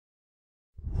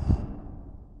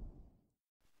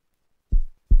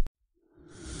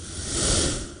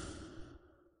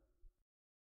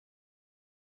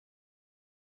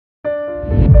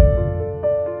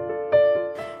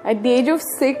At the age of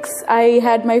 6, I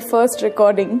had my first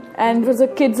recording, and it was a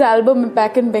kids' album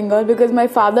back in Bengal because my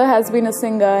father has been a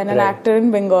singer and an actor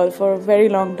in Bengal for a very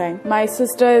long time. My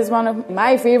sister is one of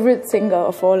my favorite singer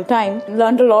of all time.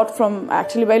 Learned a lot from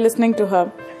actually by listening to her.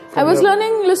 I was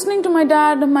listening to my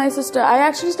dad and my sister. I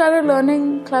actually started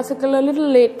learning classical a little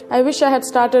late. I wish I had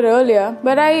started earlier.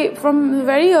 But from a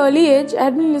very early age, I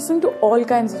had been listening to all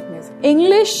kinds of music.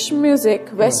 English music,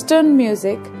 Western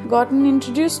music, gotten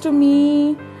introduced to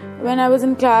me when I was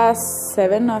in class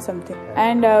 7 or something.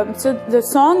 And so the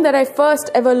song that I first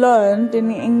ever learned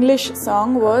in English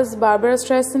song was Barbara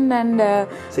Streisand and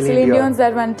Celine Dion's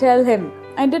That One, Tell Him.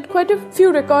 I did quite a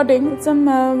few recordings with some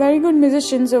very good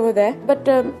musicians over there, but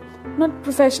not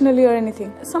professionally or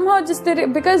anything. Somehow just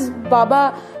because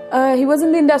Baba, he was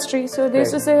in the industry, so they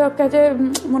used to say,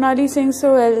 Monali sings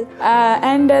so well.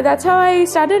 And that's how I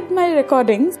started my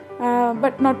recordings,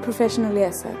 but not professionally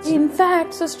as such. In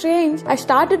fact, so strange, I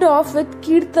started off with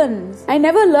kirtans. I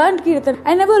never learned kirtan.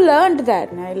 I never learned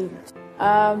that.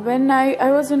 When I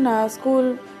was in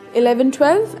school 11,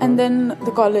 12 and then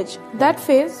the college. That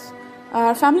phase,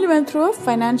 our family went through a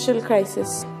financial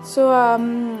crisis. So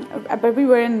we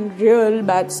were in real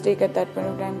bad state at that point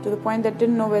of time, to the point that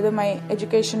didn't know whether my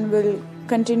education will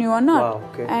continue or not. Wow,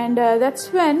 okay. And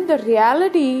that's when the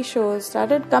reality shows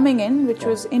started coming in, which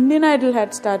was Indian Idol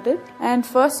had started, and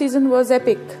first season was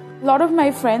epic. A lot of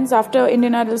my friends, after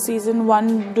Indian Idol season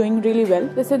 1 doing really well,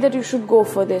 they said that you should go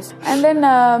for this. And then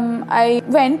I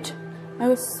went. I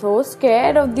was so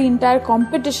scared of the entire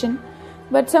competition.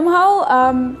 But somehow,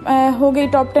 ho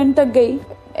gayi, top 10 tak gayi.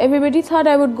 Everybody thought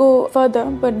I would go further,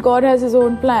 but God has His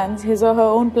own plans, His or her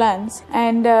own plans.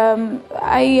 And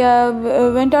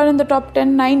I went out in the top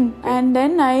 10, 9. And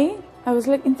then I was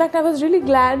like, in fact, I was really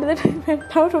glad that I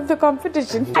went out of the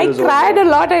competition. I cried a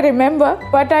lot, I remember.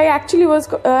 But I actually was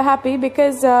happy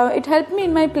because it helped me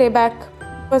in my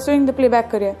pursuing the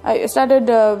playback career. I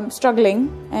started struggling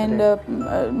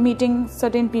and meeting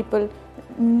certain people.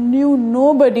 Knew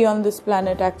nobody on this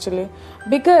planet actually,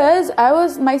 because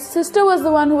my sister was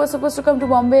the one who was supposed to come to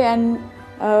Bombay, and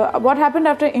what happened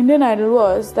after Indian Idol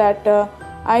was that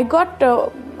I got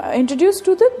introduced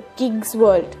to the gigs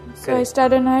world. So I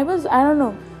started, and I don't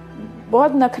know,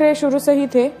 बहुत नखरे शुरू से ही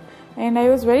थे, and I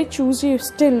was very choosy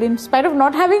still. In spite of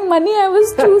not having money, I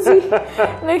was choosy.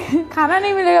 Like खाना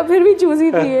नहीं मिलेगा फिर भी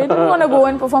choosy थी. I didn't want to go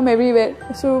and perform everywhere,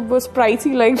 so it was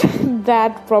pricey like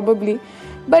that probably.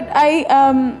 But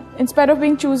in spite of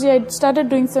being choosy, I started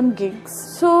doing some gigs.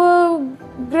 So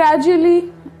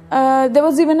gradually, there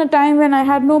was even a time when I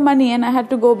had no money and I had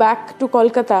to go back to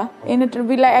Kolkata.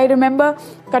 I remember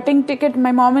cutting ticket,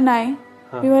 my mom and I.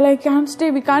 We were like, can't stay,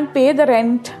 we can't pay the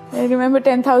rent. I remember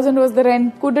 10,000 was the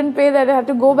rent. Couldn't pay that, I had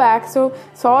to go back. So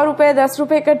 100 rupees, 10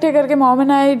 rupees ikkathe karke, mom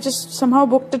and I just somehow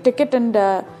booked a ticket and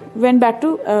went back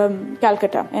to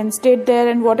Calcutta and stayed there,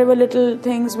 and whatever little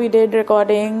things we did,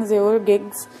 recordings,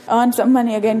 gigs, earned some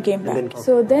money, again came back.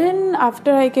 So then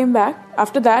after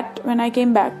that, when I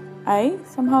came back, I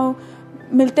somehow,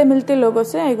 milte logo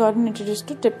se, I got introduced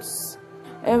to Tips.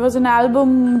 It was an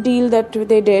album deal that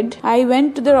they did. I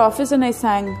went to their office and I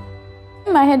sang.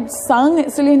 I had sung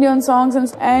Celine Dion songs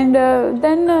and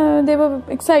then they were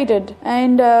excited.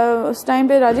 And us time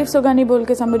pe Rajiv Sogani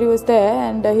bolke somebody was there,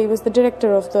 and he was the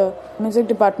director of the music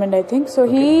department, I think. So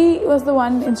he was the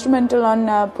one instrumental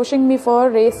on pushing me for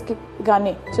race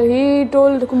gaane. So he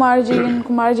told Kumarji, and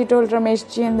Kumarji told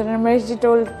Rameshji, and then Rameshji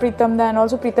told Pritamda, and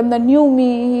also Pritamda knew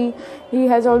me. He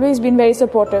has always been very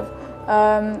supportive.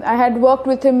 I had worked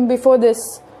with him before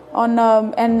this on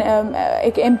an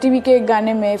MTV ke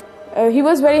gaane mein. He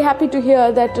was very happy to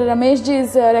hear that Ramesh ji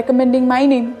is recommending my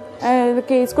name.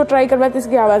 Okay, isko try karwa,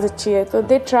 iski awaaz achhi hai. So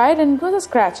they tried and it was a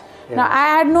scratch. Now I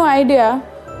had no idea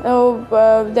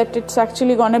that it's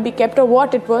actually gonna be kept or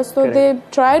what it was. So they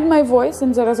tried my voice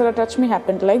and Zara Touch Me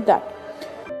happened like that.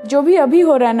 Jo bhi abhi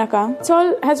ho raha hai na kaam, it's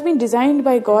all has been designed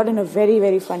by God in a very,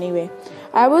 very funny way.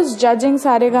 I was judging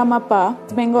Saregama,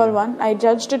 Bengal one. I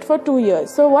judged it for 2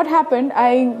 years. So what happened,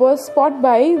 I was spotted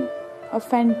by a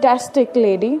fantastic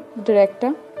lady,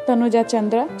 director, Tanuja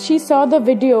Chandra. She saw the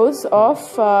videos of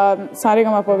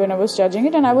Saregama when I was judging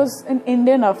it, and I was an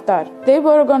Indian avatar. They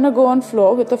were gonna go on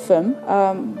floor with a film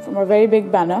from a very big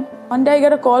banner. One day I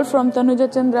got a call from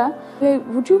Tanuja Chandra. Hey,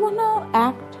 would you wanna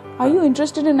act? Are you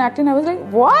interested in acting? I was like,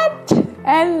 what?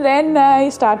 And then I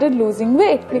started losing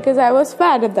weight because I was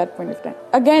fat at that point of time.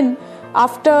 Again,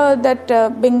 after that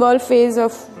Bengal phase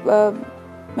of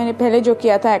मैंने पहले जो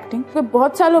किया था acting, फिर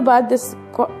बहुत सालों बाद this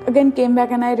again came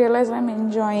back and I realized I'm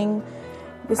enjoying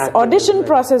this audition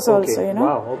process also, you know.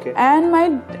 Wow, okay.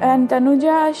 And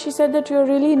Tanuja, she said that you're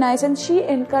really nice, and she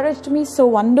encouraged me so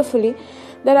wonderfully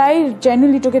that I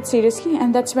genuinely took it seriously,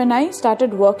 and that's when I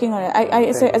started working on it.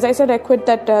 As I said, I quit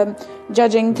that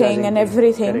judging thing and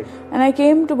everything. Correct. And I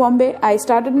came to Bombay. I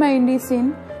started my indie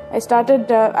scene.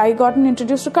 I gotten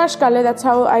introduced to Kash Kale. That's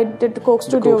how I did the Coke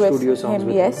Studio with him.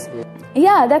 Yes.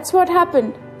 Yeah, that's what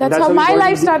happened. That's how my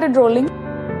life started rolling.